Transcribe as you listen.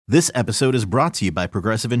This episode is brought to you by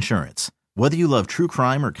Progressive Insurance. Whether you love true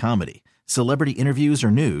crime or comedy, celebrity interviews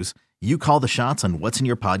or news, you call the shots on what's in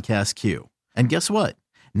your podcast queue. And guess what?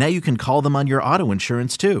 Now you can call them on your auto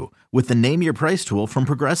insurance too with the Name Your Price tool from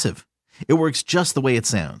Progressive. It works just the way it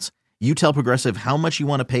sounds. You tell Progressive how much you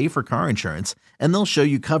want to pay for car insurance, and they'll show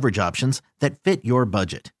you coverage options that fit your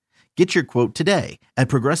budget. Get your quote today at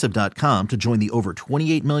Progressive.com to join the over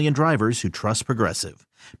 28 million drivers who trust Progressive.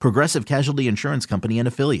 Progressive Casualty Insurance Company and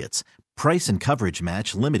Affiliates. Price and coverage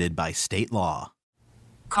match limited by state law.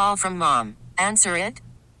 Call from mom. Answer it.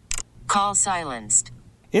 Call silenced.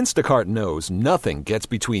 Instacart knows nothing gets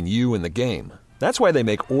between you and the game. That's why they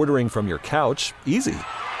make ordering from your couch easy.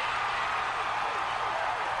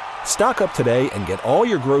 Stock up today and get all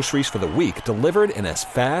your groceries for the week delivered in as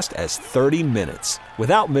fast as 30 minutes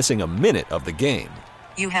without missing a minute of the game.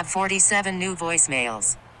 You have 47 new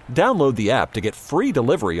voicemails. Download the app to get free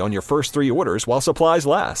delivery on your first 3 orders while supplies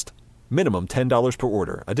last. Minimum $10 per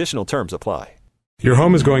order. Additional terms apply. Your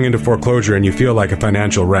home is going into foreclosure and you feel like a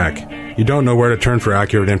financial wreck. You don't know where to turn for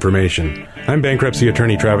accurate information. I'm bankruptcy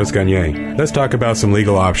attorney Travis Gagne. Let's talk about some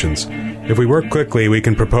legal options. If we work quickly, we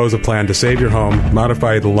can propose a plan to save your home,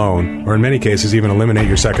 modify the loan, or in many cases even eliminate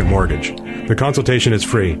your second mortgage. The consultation is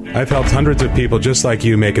free. I've helped hundreds of people just like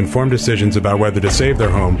you make informed decisions about whether to save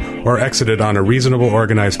their home or exit it on a reasonable,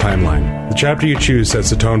 organized timeline. The chapter you choose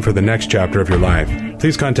sets the tone for the next chapter of your life.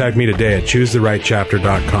 Please contact me today at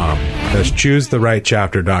choosetherightchapter.com. That's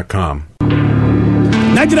choosetherightchapter.com.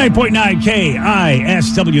 99.9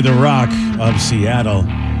 KISW, The Rock of Seattle.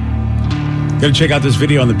 Got to check out this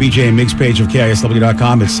video on the BJ and Migs page of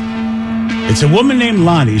KISW.com. It's a woman named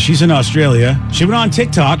Lonnie. She's in Australia. She went on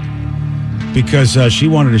TikTok because she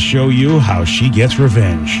wanted to show you how she gets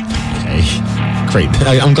revenge. Okay, great.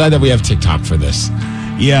 I'm glad that we have TikTok for this.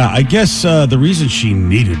 Yeah, I guess the reason she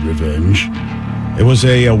needed revenge, it was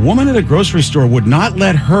a woman at a grocery store would not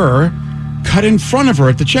let her cut in front of her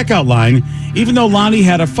at the checkout line, even though Lonnie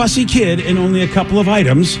had a fussy kid and only a couple of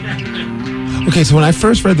items. Okay, so when I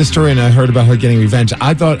first read the story and I heard about her getting revenge,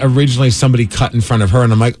 I thought originally somebody cut in front of her,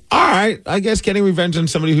 and I'm like, all right, I guess getting revenge on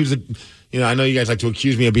somebody who's I know you guys like to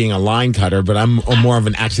accuse me of being a line cutter, but I'm more of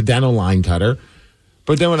an accidental line cutter.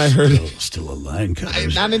 But then when I heard... Still a line cutter.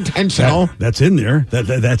 Not intentional. That's in there.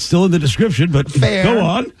 That's still in the description, but fair. Go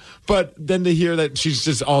on. But then to hear that she's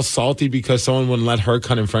just all salty because someone wouldn't let her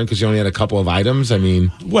cut in front because she only had a couple of items, I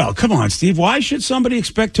mean... Well, come on, Steve. Why should somebody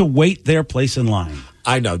expect to wait their place in line?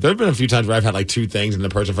 I know. There have been a few times where I've had like 2 things and the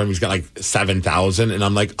person in front of me's got like 7,000 and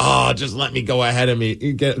I'm like, oh, just let me go ahead of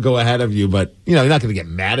you. But, you're not going to get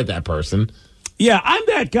mad at that person. Yeah, I'm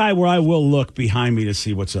that guy where I will look behind me to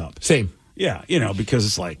see what's up. Same. Yeah, because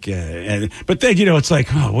it's like, but then, it's like,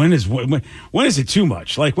 oh, when is it too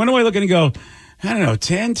much? Like, when do I look and go, I don't know,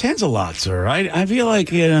 10's a lot, sir. I feel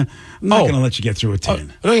like, I'm not going to let you get through a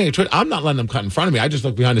 10. I'm not letting them cut in front of me. I just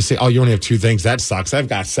look behind to say, oh, you only have 2 things. That sucks. I've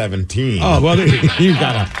got 17. Oh, well, there you go. you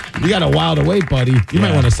got a while to wait, buddy. You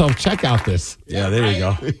might want to self-checkout this. Yeah, there you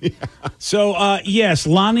go. Yeah. So, yes,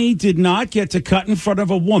 Lonnie did not get to cut in front of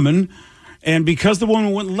a woman. And because the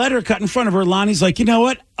woman wouldn't let her cut in front of her, Lonnie's like, you know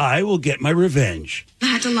what? I will get my revenge. I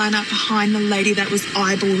had to line up behind the lady that was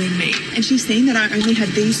eyeballing me. And she's seen that I only had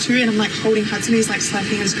these 2, and I'm like holding Hudson, who's like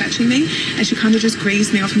slapping and scratching me. And she kind of just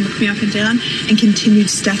greased me off and looked me up and down and continued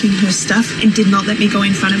stacking her stuff and did not let me go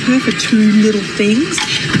in front of her for 2 little things.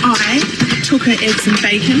 I took her eggs and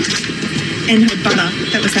bacon and her butter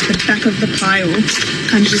that was at the back of the pile,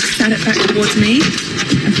 kind of just sat it back towards me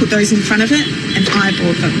and put those in front of it and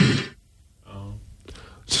eyeballed them.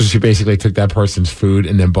 So she basically took that person's food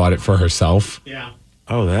and then bought it for herself. Yeah.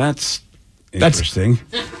 Oh, that's interesting.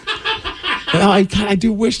 I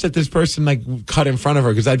do wish that this person cut in front of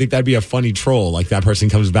her because I think that'd be a funny troll. Like that person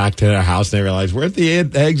comes back to their house and they realize, where's the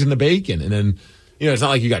eggs and the bacon? And then, it's not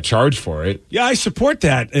like you got charged for it. Yeah, I support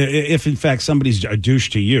that if in fact somebody's a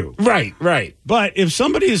douche to you. Right. But if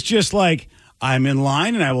somebody is just like, I'm in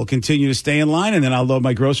line and I will continue to stay in line and then I'll load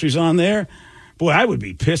my groceries on there, boy, I would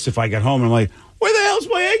be pissed if I got home and I'm like, where the hell's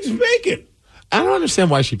my eggs and bacon? I don't understand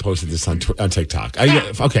why she posted this on TikTok.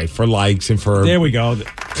 Okay, for likes and for... There we go.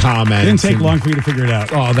 Comments. It didn't take long for you to figure it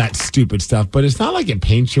out. All that stupid stuff. But it's not like it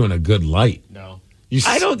paints you in a good light. No. You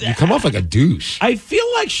come off like a douche. I feel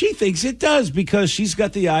like she thinks it does because she's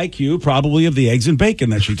got the IQ probably of the eggs and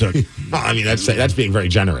bacon that she took. Well, I mean, that's being very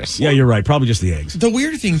generous. Yeah, you're right. Probably just the eggs. The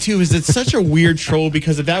weird thing, too, is it's such a weird troll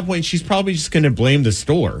because at that point, she's probably just going to blame the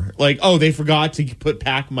store. Like, oh, they forgot to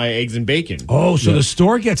pack my eggs and bacon. Oh, so the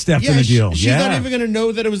store gets stepped in the deal. She's not even going to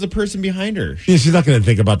know that it was the person behind her. Yeah, she's not going to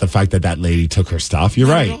think about the fact that lady took her stuff. You're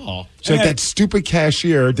right. Not at all. She's like, that stupid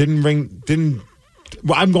cashier didn't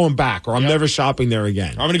I'm going back, or I'm never shopping there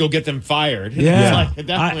again. I'm going to go get them fired. Yeah. At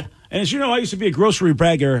that point- And as you know, I used to be a grocery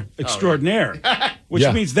bagger extraordinaire, which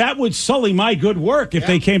means that would sully my good work if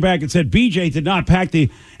they came back and said, BJ did not pack and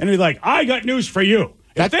he'd be like, I got news for you.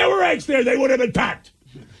 If there were eggs there, they would have been packed.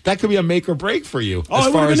 That could be a make or break for you Oh, as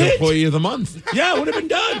it far would've as been it. employee of the month. Yeah, it would have been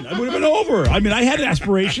done. It would have been over. I mean, I had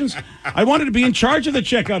aspirations. I wanted to be in charge of the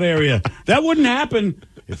checkout area. That wouldn't happen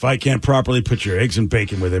if I can't properly put your eggs and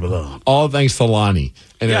bacon where they belong. All thanks to Lonnie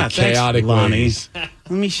and her chaotic Lonnie. ways. Let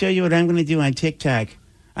me show you what I'm going to do on TikTok.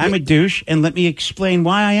 I'm a douche, and let me explain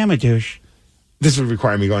why I am a douche. This would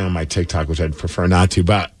require me going on my TikTok, which I'd prefer not to,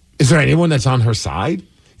 but is there anyone that's on her side?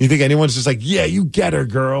 You think anyone's just like, yeah, you get her,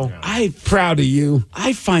 girl. I'm proud of you.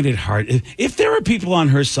 I find it hard. If there are people on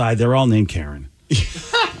her side, they're all named Karen.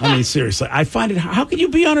 I mean, seriously, I find it. How can you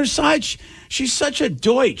be on her side? She's such a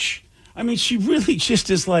Deutsch. I mean, she really just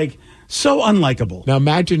is like so unlikable. Now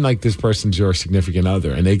imagine like this person's your significant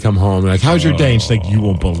other, and they come home and like, how's your day? And she's like, you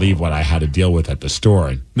won't believe what I had to deal with at the store.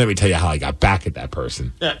 And let me tell you how I got back at that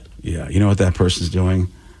person. Yeah, you know what that person's doing?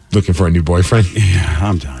 Looking for a new boyfriend? Yeah,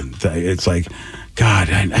 I'm done. It's like, God,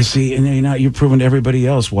 I see, and you know, you're proving to everybody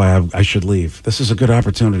else why I should leave. This is a good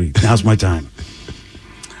opportunity. Now's my time.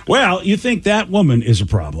 Well, you think that woman is a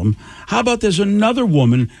problem. How about there's another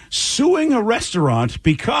woman suing a restaurant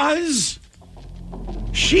because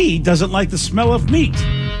she doesn't like the smell of meat.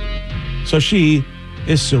 So she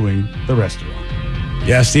is suing the restaurant.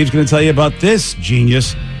 Yeah, Steve's going to tell you about this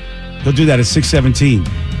genius. He'll do that at 6:17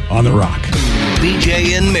 on The Rock.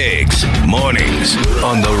 BJ and Migs, mornings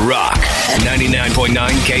on The Rock, 99.9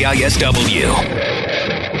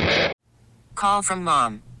 KISW. Call from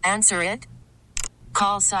mom. Answer it.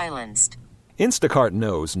 Call silenced. Instacart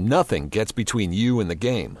knows nothing gets between you and the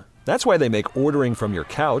game. That's why they make ordering from your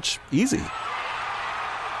couch easy.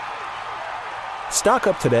 Stock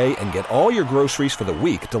up today and get all your groceries for the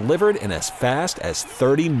week delivered in as fast as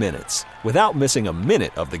 30 minutes without missing a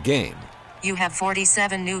minute of the game. You have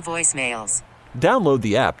 47 new voicemails. Download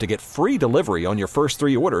the app to get free delivery on your first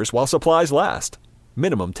 3 orders while supplies last.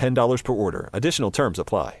 Minimum $10 per order. Additional terms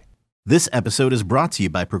apply. This episode is brought to you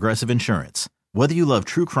by Progressive Insurance. Whether you love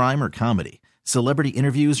true crime or comedy, celebrity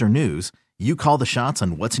interviews or news, you call the shots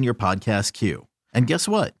on what's in your podcast queue. And guess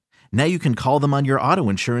what? Now you can call them on your auto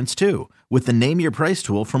insurance too with the Name Your Price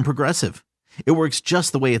tool from Progressive. It works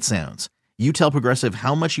just the way it sounds. You tell Progressive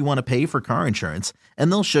how much you want to pay for car insurance,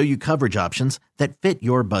 and they'll show you coverage options that fit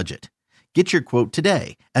your budget. Get your quote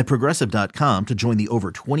today at Progressive.com to join the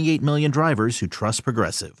over 28 million drivers who trust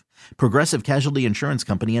Progressive. Progressive Casualty Insurance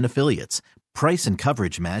Company and Affiliates. Price and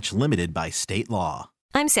coverage match limited by state law.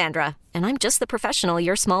 I'm Sandra, and I'm just the professional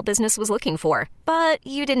your small business was looking for. But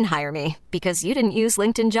you didn't hire me because you didn't use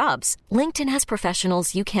LinkedIn Jobs. LinkedIn has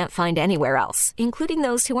professionals you can't find anywhere else, including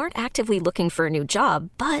those who aren't actively looking for a new job,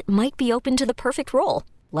 but might be open to the perfect role,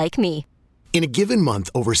 like me. In a given month,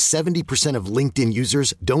 over 70% of LinkedIn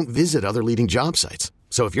users don't visit other leading job sites.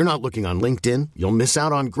 So if you're not looking on LinkedIn, you'll miss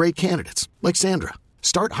out on great candidates like Sandra.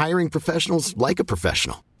 Start hiring professionals like a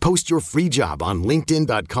professional. Post your free job on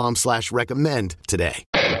linkedin.com/recommend today.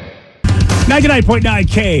 99.9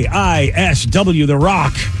 KISW, The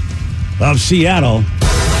Rock of Seattle.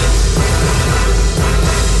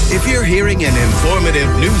 If you're hearing an informative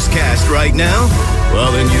newscast right now,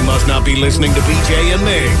 well, then you must not be listening to BJ and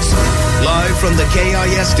Migs. Live from the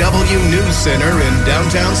KISW News Center in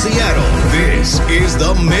downtown Seattle, this is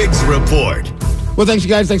the Migs Report. Well, thanks, you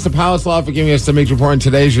guys. Thanks to Palace Law for giving us the Migs Report. And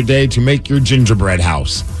today's your day to make your gingerbread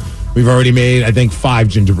house. We've already made, I think, 5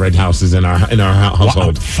 gingerbread houses in our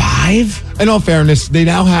household. Wow, 5? In all fairness, they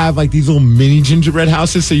now have like these little mini gingerbread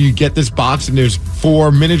houses. So you get this box and there's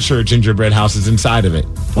 4 miniature gingerbread houses inside of it.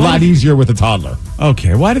 A lot easier with a toddler.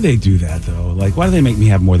 Okay, why do they do that, though? Like, why do they make me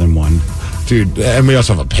have more than one? Dude, and we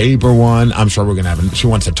also have a paper one. I'm sure we're going to have she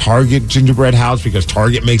wants a Target gingerbread house because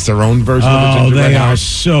Target makes their own version of a gingerbread house. They are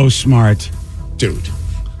so smart. Dude.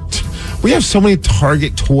 We have so many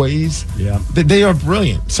Target toys. Yeah. They are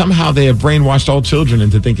brilliant. Somehow they have brainwashed all children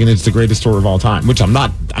into thinking it's the greatest store of all time, which I'm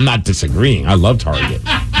not disagreeing. I love Target.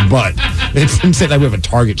 But it's insane. Like we have a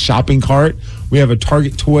Target shopping cart. We have a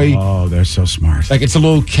Target toy. Oh, they're so smart. Like it's a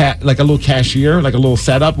little cashier, like a little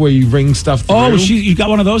setup where you bring stuff through. Oh, you got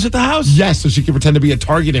one of those at the house? Yes, so she can pretend to be a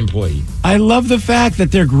Target employee. I love the fact that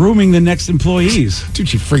they're grooming the next employees. Dude,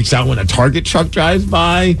 she freaks out when a Target truck drives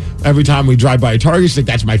by. Every time we drive by a Target, she's like,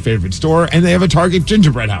 that's my favorite store. And they have a Target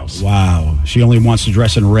gingerbread house. Wow. She only wants to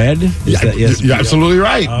dress in red? You're absolutely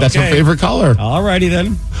right. Okay. That's her favorite color. All righty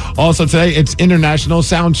then. Also today, it's International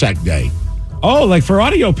Sound Check Day. Oh, like for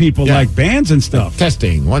audio people, like bands and stuff.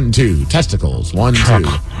 Testing. 1, 2. Testicles. 1, 2. Check.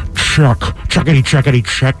 Checkity,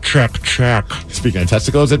 check. Speaking of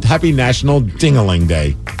testicles, it's Happy National Ding-A-Ling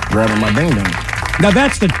Day. Grabbing my ding-ding. Now,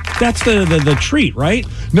 that's the treat, right?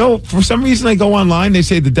 No, for some reason I go online, they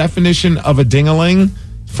say the definition of a ding-a-ling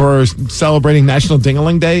for celebrating National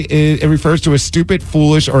Ding-A-Ling Day, it refers to a stupid,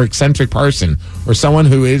 foolish, or eccentric person, or someone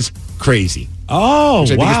who is crazy. Oh,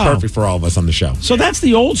 which I think wow. is perfect for all of us on the show. So that's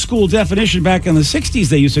the old school definition. Back in the 60s,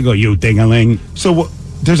 they used to go, you ding-a-ling. So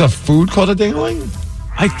there's a food called a ding-a-ling?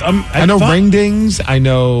 I know ring-dings. I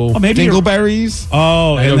know dingleberries.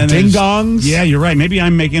 Oh, I know ding-dongs. Yeah, you're right. Maybe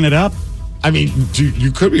I'm making it up. I mean,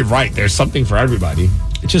 you could be right. There's something for everybody.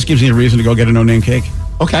 It just gives you a reason to go get a no-name cake.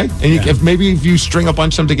 Okay. And if you string a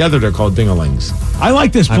bunch of them together, they're called ding-a-lings. I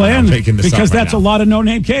like this plan because that's a a lot of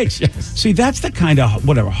no-name cakes. Yes. See, that's the kind of,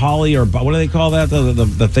 holly or what do they call that?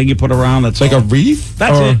 The thing you put around that's like a wreath?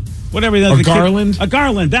 That's it. Whatever. A garland? A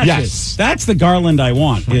garland. That's yes. it. That's the garland I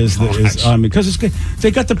want. Because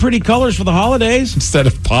they got the pretty colors for the holidays. Instead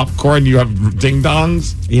of popcorn, you have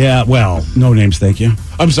ding-dongs? Yeah, well, no names, thank you.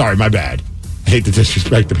 I'm sorry, my bad. I hate to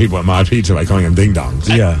disrespect the people at Mod Pizza by calling them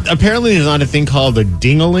ding-dongs. Yeah. Apparently there's not a thing called a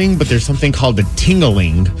ding-a-ling, but there's something called a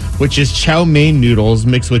ting-a-ling, which is chow mein noodles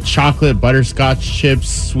mixed with chocolate, butterscotch chips,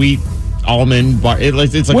 sweet almond bar.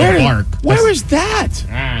 It's like a bark. Where is that?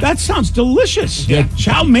 That sounds delicious. Yeah.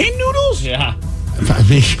 Chow mein noodles? Yeah. I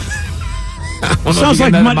mean, sounds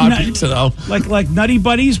like pizza, though. Like Nutty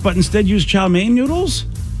Buddies, but instead use chow mein noodles?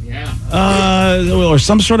 Yeah. Or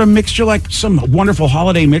some sort of mixture, like some wonderful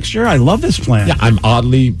holiday mixture. I love this plan. Yeah, I'm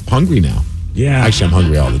oddly hungry now. Yeah. Actually, I'm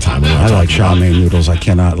hungry all the time. I like chow mein noodles. I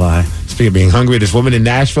cannot lie. Speaking of being hungry, this woman in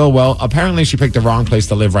Nashville, well, apparently she picked the wrong place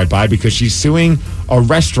to live right by because she's suing a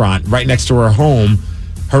restaurant right next to her home.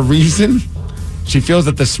 Her reason? She feels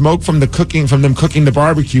that the smoke from them cooking the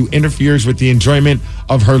barbecue interferes with the enjoyment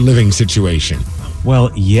of her living situation.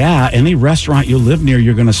 Well, yeah, any restaurant you live near,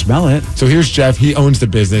 you're going to smell it. So here's Jeff. He owns the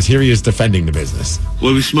business. Here he is defending the business.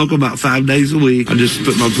 Well, we smoke about 5 days a week. I just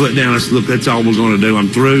put my foot down. I said, look, that's all we're going to do. I'm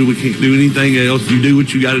through. We can't do anything else. You do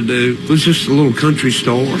what you got to do. It's just a little country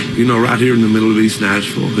store, right here in the middle of East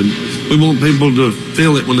Nashville. And we want people to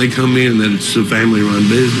feel it when they come in that it's a family-run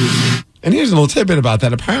business. And here's a little tidbit about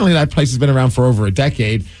that. Apparently, that place has been around for over a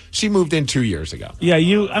decade. She moved in 2 years ago. Yeah,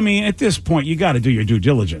 at this point, you got to do your due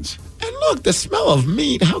diligence. And look, the smell of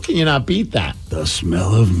meat. How can you not beat that? The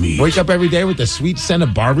smell of meat. Wake up every day with the sweet scent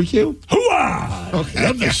of barbecue? Hooah! Okay.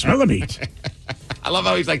 Love the smell of meat. I love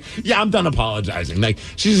how he's like, yeah, I'm done apologizing. Like,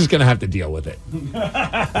 she's just going to have to deal with it.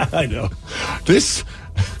 I know.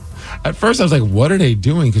 At first, I was like, what are they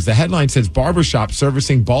doing? Because the headline says barbershop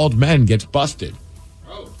servicing bald men gets busted.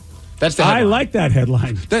 That's the headline. I like that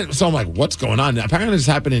headline. So I'm like, what's going on? Apparently this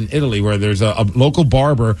happened in Italy where there's a local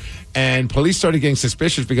barber and police started getting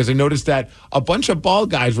suspicious because they noticed that a bunch of bald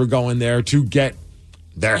guys were going there to get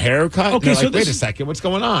their hair cut. Okay, so wait a second, what's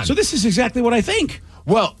going on? So this is exactly what I think.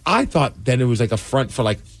 Well, I thought that it was like a front for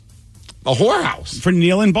like a whorehouse. For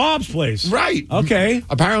Neil and Bob's place. Right. Okay.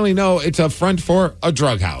 Apparently, no, it's a front for a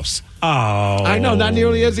drug house. Oh. I know, not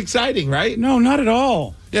nearly as exciting, right? No, not at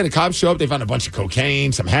all. Yeah, the cops show up. They found a bunch of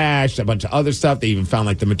cocaine, some hash, a bunch of other stuff. They even found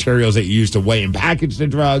like the materials that you use to weigh and package the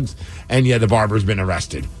drugs. And yeah, the barber's been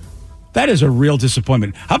arrested. That is a real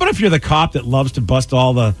disappointment. How about if you're the cop that loves to bust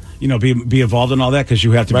all the, be involved in all that because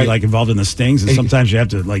you have to be like involved in the stings and sometimes you have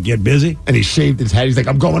to like get busy. And he shaved his head. He's like,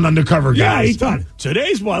 I'm going undercover, guys. Yeah, he thought,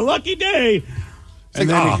 today's my lucky day. And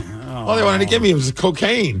then all they wanted to give me was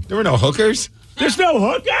cocaine. There were no hookers. There's no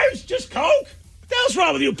hookers, just Coke. What the hell's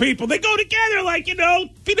wrong with you people? They go together like,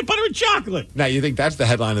 peanut butter and chocolate. Now, you think that's the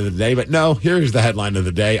headline of the day, but no, here's the headline of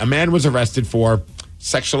the day. A man was arrested for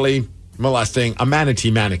sexually molesting a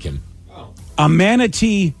manatee mannequin. A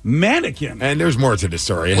manatee mannequin? And there's more to the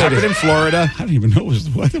story. It happened in Florida. I don't even know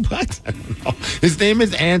what? I don't know. His name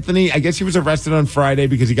is Anthony. I guess he was arrested on Friday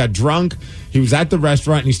because he got drunk. He was at the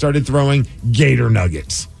restaurant and he started throwing gator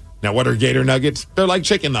nuggets. Now, what are gator nuggets? They're like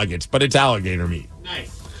chicken nuggets, but it's alligator meat.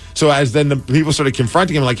 Nice. So as then the people started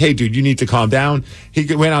confronting him, like, hey, dude, you need to calm down.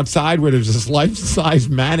 He went outside where there's this life-size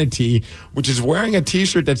manatee, which is wearing a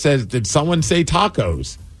T-shirt that says, did someone say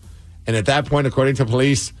tacos? And at that point, according to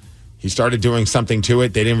police, he started doing something to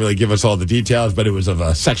it. They didn't really give us all the details, but it was of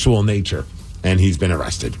a sexual nature. And he's been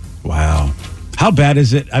arrested. Wow. How bad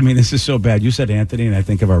is it? I mean, this is so bad. You said Anthony, and I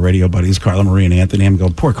think of our radio buddies, Carla Marie and Anthony. I'm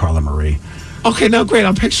going, poor Carla Marie. Okay, no, great.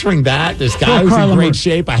 I'm picturing that. This guy was in great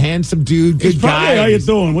shape, a handsome dude, good guy. Hey, how you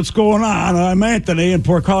doing? What's going on? I'm Anthony. And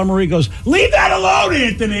poor Carla Marie goes, leave that alone,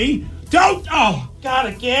 Anthony. Don't. Oh, God,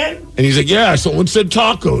 again? And he's like, yeah, someone said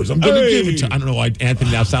tacos. I'm going to give it to... I don't know why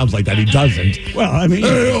Anthony now sounds like that. He doesn't. Well, I mean...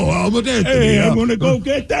 Hey, Albert Anthony. Hey, I'm going to go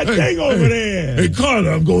get that thing over there. Hey,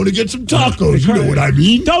 Carla, I'm going to get some tacos. You know what I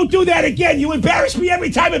mean? Don't do that again. You embarrass me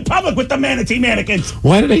every time in public with the manatee mannequins.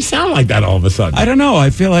 Why do they sound like that all of a sudden? I don't know.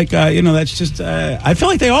 I feel like, that's just... I feel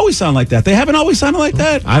like they always sound like that. They haven't always sounded like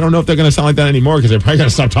that. I don't know if they're going to sound like that anymore because they're probably going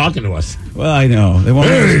to stop talking to us. Well, I know. They won't.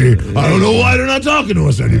 Hey, I don't know why they're not talking to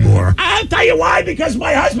us anymore. I'll tell you why, because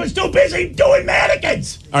my husband's too busy doing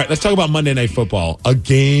mannequins. All right, let's talk about Monday Night Football. A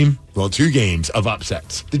game, well, 2 games of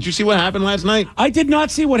upsets. Did you see what happened last night? I did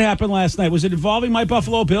not see what happened last night. Was it involving my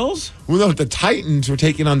Buffalo Bills? Well, no, the Titans were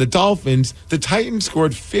taking on the Dolphins. The Titans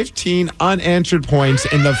scored 15 unanswered points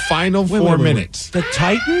in the final 4 minutes. The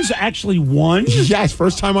Titans actually won? Yes,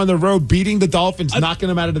 first time on the road, beating the Dolphins, knocking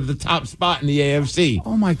them out of the top spot in the AFC.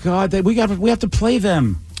 Oh, my God. We have to play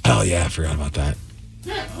them. Oh, yeah, I forgot about that.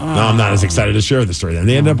 No, I'm not as excited to share the story then.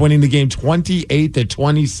 They ended up winning the game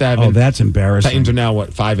 28-27. Oh, that's embarrassing. Titans are now,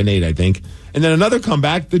 5-8, I think. And then another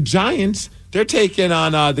comeback, the Giants, they're taking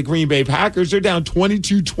on the Green Bay Packers. They're down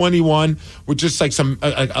 22-21 with just like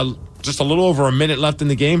just a little over a minute left in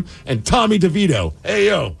the game. And Tommy DeVito, hey,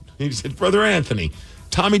 yo, he said, Brother Anthony.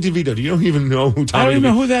 Tommy DeVito. You don't even know who Tommy I don't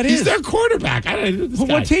even know who that is. He's their quarterback. I don't know this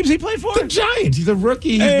guy. What teams he play for? The Giants. He's a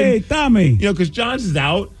rookie. Tommy. Because Johns is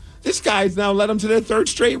out. This guy's now led them to their 3rd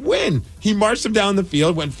straight win. He marched them down the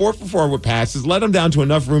field, went 4 for 4 with passes, led them down to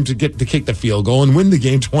enough room to kick the field goal and win the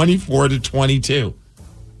game 24-22.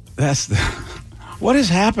 What is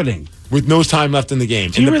happening? With no time left in the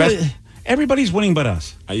game. Everybody's winning but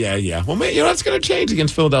us. Yeah. Well, man, that's going to change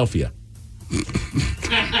against Philadelphia.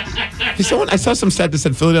 I saw some stat that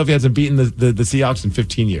said Philadelphia hasn't beaten the Seahawks in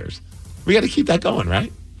 15 years. We got to keep that going,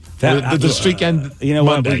 right? The streak end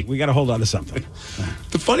Monday. We got to hold on to something.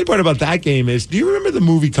 The funny part about that game is, do you remember the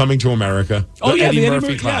movie Coming to America? The Eddie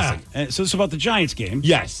Murphy classic. Yeah. So it's about the Giants game.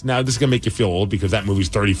 Yes. Now, this is going to make you feel old because that movie's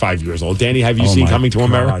 35 years old. Danny, have you seen Coming to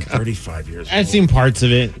America? 35 years old. I've seen parts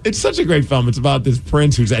of it. It's such a great film. It's about this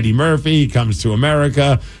prince who's Eddie Murphy. He comes to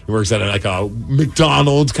America. He works at a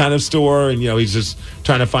McDonald's kind of store, and he's just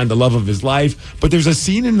trying to find the love of his life. But there's a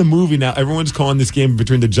scene in the movie now. Everyone's calling this game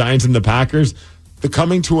between the Giants and the Packers the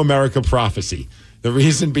Coming to America prophecy. The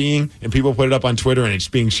reason being, and people put it up on Twitter and it's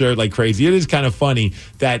being shared like crazy, it is kind of funny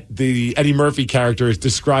that the Eddie Murphy character is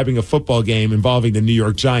describing a football game involving the New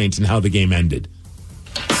York Giants and how the game ended.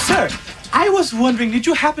 Sir, I was wondering, did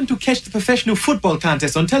you happen to catch the professional football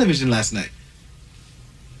contest on television last night?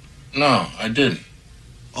 No, I didn't.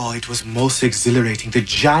 Oh, it was most exhilarating. The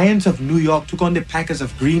Giants of New York took on the Packers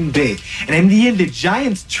of Green Bay. And in the end, the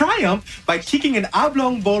Giants triumphed by kicking an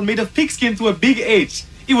oblong ball made of pigskin to a big H.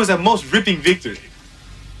 It was a most ripping victory.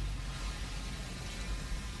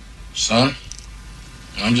 Son,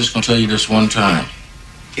 I'm just going to tell you this one time.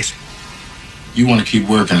 Yes, sir. You want to keep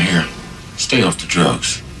working here. Stay off the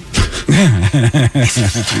drugs.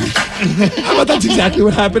 How about that's exactly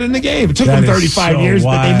what happened in the game? It took them 35 years,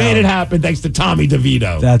 but they made it happen thanks to Tommy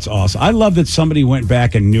DeVito. That's awesome. I love that somebody went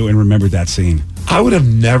back and knew and remembered that scene. I would have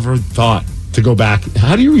never thought to go back.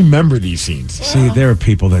 How do you remember these scenes? See, there are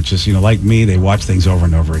people that just, like me, they watch things over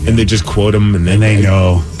and over again. And they just quote them and then they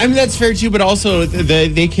know. I mean, that's fair too, but also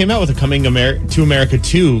they came out with a Coming to America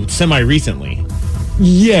 2 semi-recently.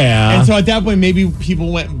 Yeah. And so at that point, maybe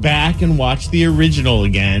people went back and watched the original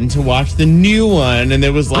again to watch the new one, and it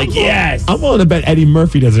was like, yes. I'm willing to bet Eddie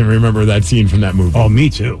Murphy doesn't remember that scene from that movie. Oh, me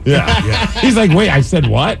too. Yeah. He's like, wait, I said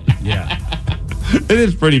what? Yeah. It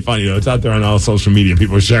is pretty funny, though. It's out there on all social media.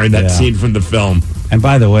 People are sharing that scene from the film. And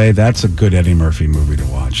by the way, that's a good Eddie Murphy movie to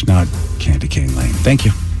watch, not Candy Cane Lane. Thank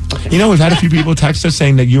you. We've had a few people text us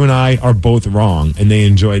saying that you and I are both wrong, and they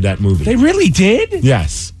enjoyed that movie. They really did?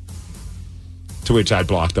 Yes. To which I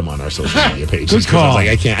blocked them on our social media pages. Good call. I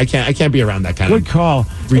was like, I can't be around that kind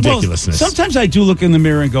of ridiculousness. Well, sometimes I do look in the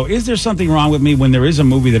mirror and go, is there something wrong with me when there is a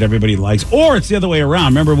movie that everybody likes? Or it's the other way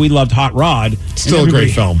around. Remember, we loved Hot Rod. Still a great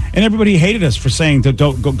film. And everybody hated us for saying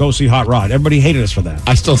don't go see Hot Rod. Everybody hated us for that.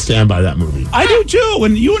 I still stand by that movie. I do too.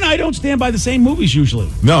 And you and I don't stand by the same movies usually.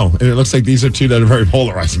 No, and it looks like these are two that are very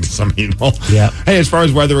polarizing to some people. Yeah. Hey, as far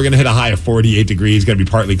as weather, we're going to hit a high of 48 degrees. Going to be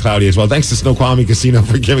partly cloudy as well. Thanks to Snoqualmie Casino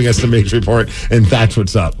for giving us the Migs report. And that's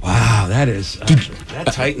what's up. Wow, that is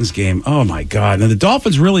that Titans game. Oh my God! And the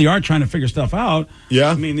Dolphins really are trying to figure stuff out.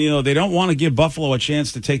 Yeah, I mean, they don't want to give Buffalo a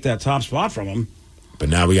chance to take that top spot from them. But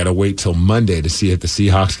now we got to wait till Monday to see if the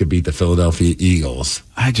Seahawks could beat the Philadelphia Eagles.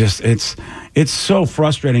 It's so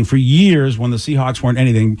frustrating. For years, when the Seahawks weren't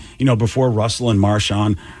anything, before Russell and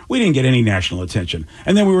Marshawn, we didn't get any national attention.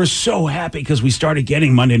 And then we were so happy because we started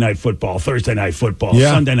getting Monday Night Football, Thursday Night Football,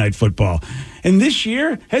 Sunday Night Football. And this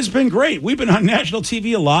year has been great. We've been on national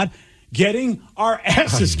TV a lot, getting our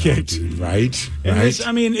asses kicked. Dude, right?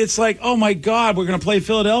 It's like, oh my God, we're going to play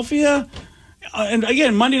Philadelphia? And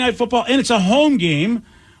again, Monday Night Football, and it's a home game,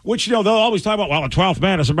 which, they'll always talk about, well, a 12th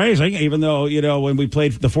man is amazing, even though, when we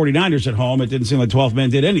played the 49ers at home, it didn't seem like 12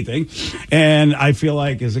 men did anything. And I feel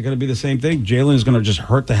like, is it going to be the same thing? Jalen is going to just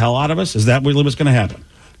hurt the hell out of us? Is that what's going to happen?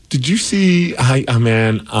 Did you see,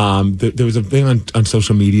 there was a thing on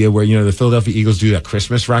social media where, the Philadelphia Eagles do that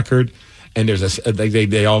Christmas record, and there's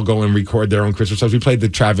they all go and record their own Christmas songs. We played the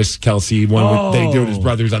Travis Kelce one. They do it with his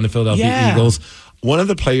brothers on the Philadelphia Eagles. One of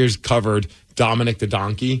the players covered Dominic the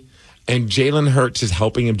Donkey, and Jalen Hurts is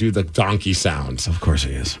helping him do the donkey sounds. Of course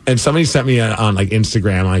he is. And somebody sent me on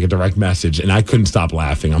Instagram a direct message, and I couldn't stop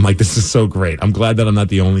laughing. I'm like, this is so great. I'm glad that I'm not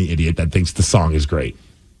the only idiot that thinks the song is great.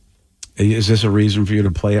 Is this a reason for you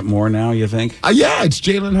to play it more now, you think? Yeah, it's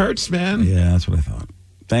Jalen Hurts, man. Yeah, that's what I thought.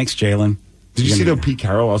 Thanks, Jalen. Did you see that Pete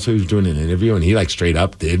Carroll also was doing an interview, and he straight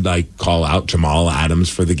up did call out Jamal Adams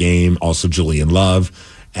for the game, also Julian Love,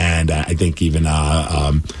 and I think even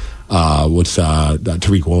Tariq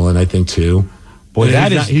Woolen, I think too. Boy,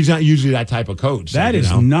 he's not usually that type of coach. That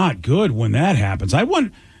is not good when that happens. I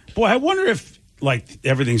wonder if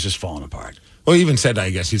everything's just falling apart. Well, he even said, I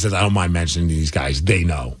guess, he says, I don't mind mentioning these guys. They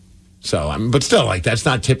know. So, but still, that's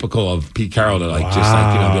not typical of Pete Carroll to be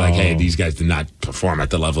like, hey, these guys did not perform at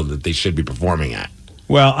the level that they should be performing at.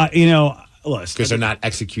 Well, listen, because they're not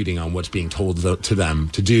executing on what's being told to them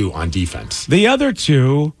to do on defense. The other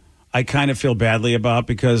two, I kind of feel badly about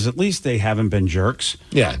because at least they haven't been jerks.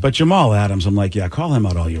 Yeah. But Jamal Adams, I'm like, call him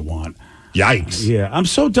out all you want. Yikes. Yeah, I'm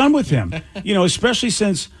so done with him. Especially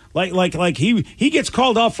since he gets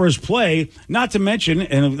called out for his play. Not to mention,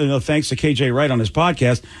 and thanks to KJ Wright on his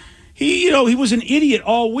podcast. He was an idiot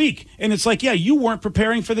all week. And it's like, you weren't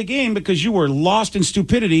preparing for the game because you were lost in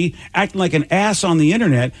stupidity, acting like an ass on the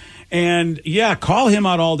internet. And, call him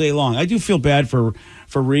out all day long. I do feel bad for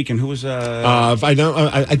Reek, and who was... I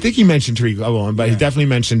think he mentioned Tariq Woolen, but he definitely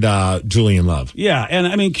mentioned Julian Love. Yeah,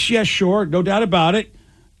 and sure, no doubt about it.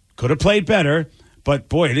 Could have played better. But,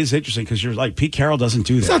 boy, it is interesting because you're like, Pete Carroll doesn't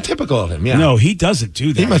do that. It's not typical of him, No, he doesn't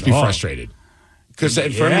do that. He must be frustrated. Because for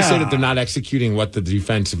him to say that they're not executing what the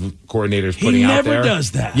defensive coordinator is putting out there. He never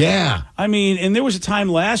does that. Yeah. And there was a time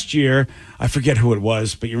last year, I forget who it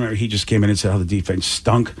was, but you remember he just came in and said how the defense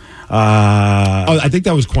stunk. I think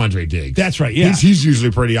that was Quandre Diggs. That's right, yeah. He's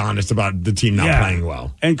usually pretty honest about the team not playing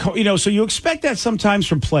well. And, so you expect that sometimes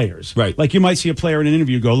from players. Right. Like you might see a player in an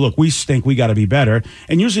interview go, look, we stink, we got to be better.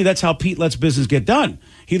 And usually that's how Pete lets business get done.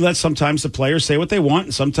 He lets sometimes the players say what they want,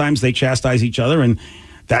 and sometimes they chastise each other, and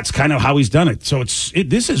that's kind of how he's done it. So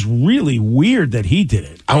this is really weird that he did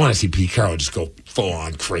it. I want to see Pete Carroll just go full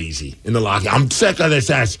on crazy in the locker. I'm sick of this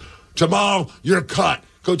ass. Jamal, you're cut.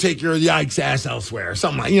 Go take your yikes ass elsewhere.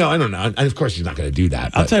 Something like, I don't know. And of course, he's not going to do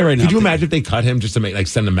that. I'll tell you right now. Could you imagine if they cut him just to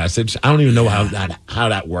send a message? I don't even know how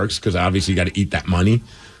that works because obviously you got to eat that money.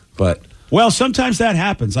 But well, sometimes that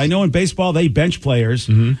happens. I know in baseball they bench players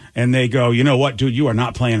and they go, you know what, dude, you are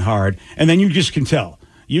not playing hard, and then you just can tell.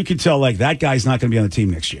 You can tell, that guy's not going to be on the team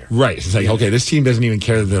next year. Right. It's like, okay, this team doesn't even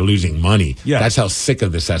care that they're losing money. Yeah. That's how sick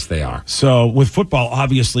of this S they are. So with football,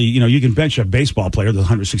 obviously, you can bench a baseball player that's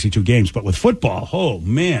 162 games. But with football, oh,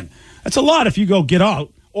 man, that's a lot if you go get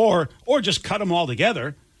out or just cut them all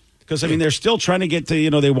together. Because, they're still trying to get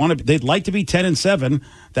to, they'd like to be 10-7.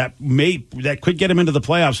 That could get them into the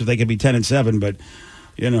playoffs if they could be 10-7. But,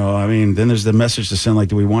 then there's the message to send,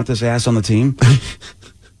 do we want this ass on the team?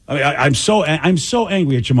 I'm so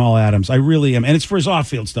angry at Jamal Adams. I really am, and it's for his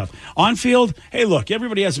off-field stuff. On-field, hey, look,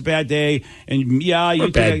 everybody has a bad day, and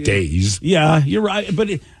bad days. Yeah, you're right,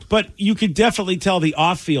 but you could definitely tell the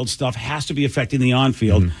off-field stuff has to be affecting the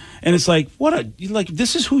on-field, and it's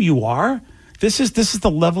this is who you are. This is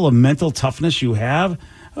the level of mental toughness you have.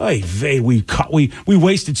 Oy vey, we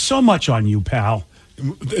wasted so much on you, pal.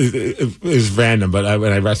 It was random, but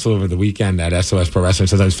when I wrestled over the weekend at SOS Pro Wrestling,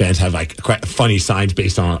 sometimes fans have quite funny signs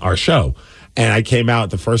based on our show. And I came out,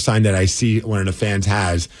 the first sign that I see one of the fans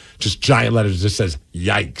has, just giant letters, just says,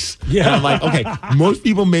 yikes. Yeah. And I'm like, okay, most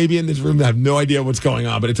people maybe in this room have no idea what's going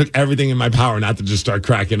on, but it took everything in my power not to just start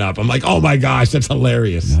cracking up. I'm like, oh my gosh, that's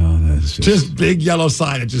hilarious. No, that's just big yellow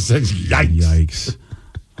sign that just says, yikes. Yikes.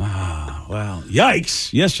 Well,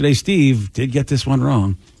 yikes. Yesterday, Steve did get this one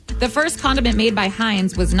wrong. The first condiment made by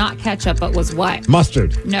Heinz was not ketchup, but was what?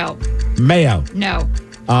 Mustard. No. Mayo. No.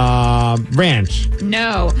 Ranch.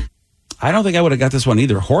 No. I don't think I would have got this one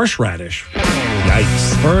either. Horseradish.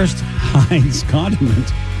 Yikes. First Heinz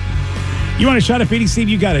condiment. You want a shot at beating Steve?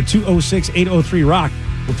 You got it. 206-803-ROCK.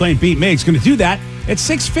 We're playing Beat Migs. Going to do that at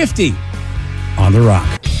 6:50 on The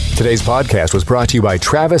Rock. Today's podcast was brought to you by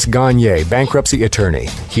Travis Gagne, bankruptcy attorney.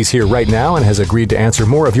 He's here right now and has agreed to answer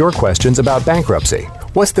more of your questions about bankruptcy.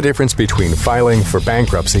 What's the difference between filing for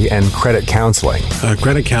bankruptcy and credit counseling?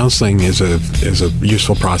 Credit counseling is a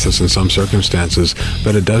useful process in some circumstances,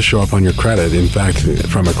 but it does show up on your credit. In fact,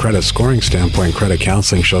 from a credit scoring standpoint, credit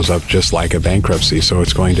counseling shows up just like a bankruptcy, so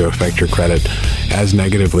it's going to affect your credit as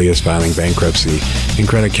negatively as filing bankruptcy. In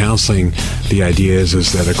credit counseling, the idea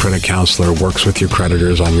is that a credit counselor works with your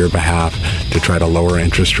creditors on your behalf to try to lower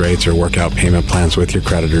interest rates or work out payment plans with your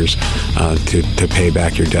creditors to pay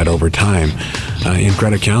back your debt over time. In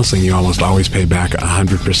credit counseling, you almost always pay back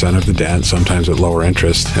 100% of the debt, sometimes at lower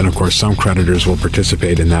interest. And of course, some creditors will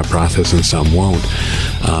participate in that process and some won't.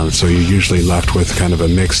 So you're usually left with kind of a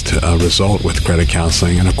mixed result with credit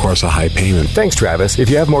counseling and, of course, a high payment. Thanks, Travis. If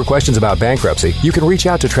you have more questions about bankruptcy, you can reach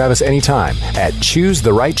out to Travis anytime at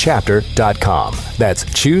ChooseTheRightChapter.com. That's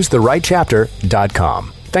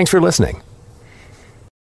ChooseTheRightChapter.com. Thanks for listening.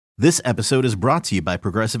 This episode is brought to you by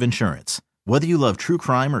Progressive Insurance. Whether you love true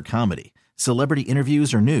crime or comedy, celebrity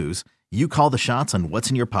interviews or news, you call the shots on what's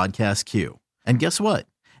in your podcast queue. And guess what?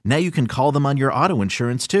 Now you can call them on your auto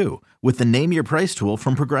insurance too with the Name Your Price tool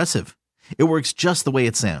from Progressive. It works just the way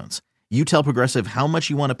it sounds. You tell Progressive how much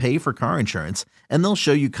you want to pay for car insurance, and they'll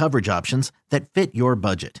show you coverage options that fit your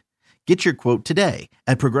budget. Get your quote today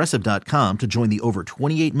at Progressive.com to join the over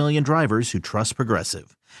 28 million drivers who trust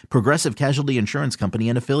Progressive. Progressive Casualty Insurance Company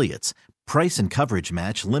and Affiliates. Price and coverage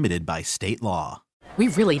match limited by state law. We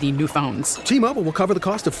really need new phones. T-Mobile will cover the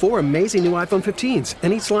cost of 4 amazing new iPhone 15s,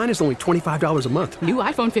 and each line is only $25 a month. New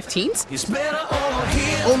iPhone 15s? It's better over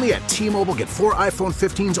here. Only at T-Mobile, get 4 iPhone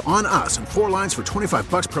 15s on us and 4 lines for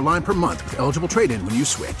 $25 per line per month with eligible trade-in when you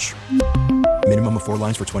switch. Minimum of 4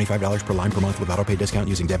 lines for $25 per line per month with autopay discount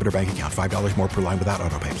using debit or bank account. $5 more per line without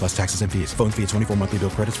autopay, plus taxes and fees. Phone fee at 24 monthly bill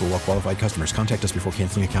credits for well-qualified customers. Contact us before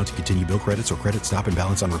canceling account to continue bill credits or credit stop and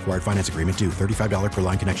balance on required finance agreement due. $35 per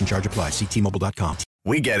line connection charge applies. See T-Mobile.com.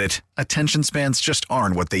 We get it. Attention spans just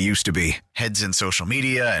aren't what they used to be. Heads in social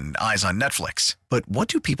media and eyes on Netflix. But what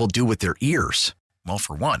do people do with their ears? Well,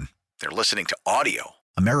 for one, they're listening to audio.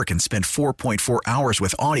 Americans spend 4.4 hours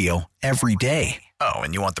with audio every day. Oh,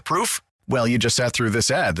 and you want the proof? Well, you just sat through this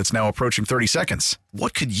ad that's now approaching 30 seconds.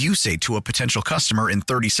 What could you say to a potential customer in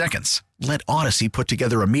 30 seconds? Let Odyssey put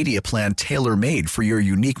together a media plan tailor-made for your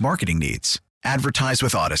unique marketing needs. Advertise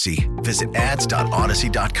with Odyssey. Visit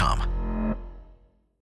ads.odyssey.com.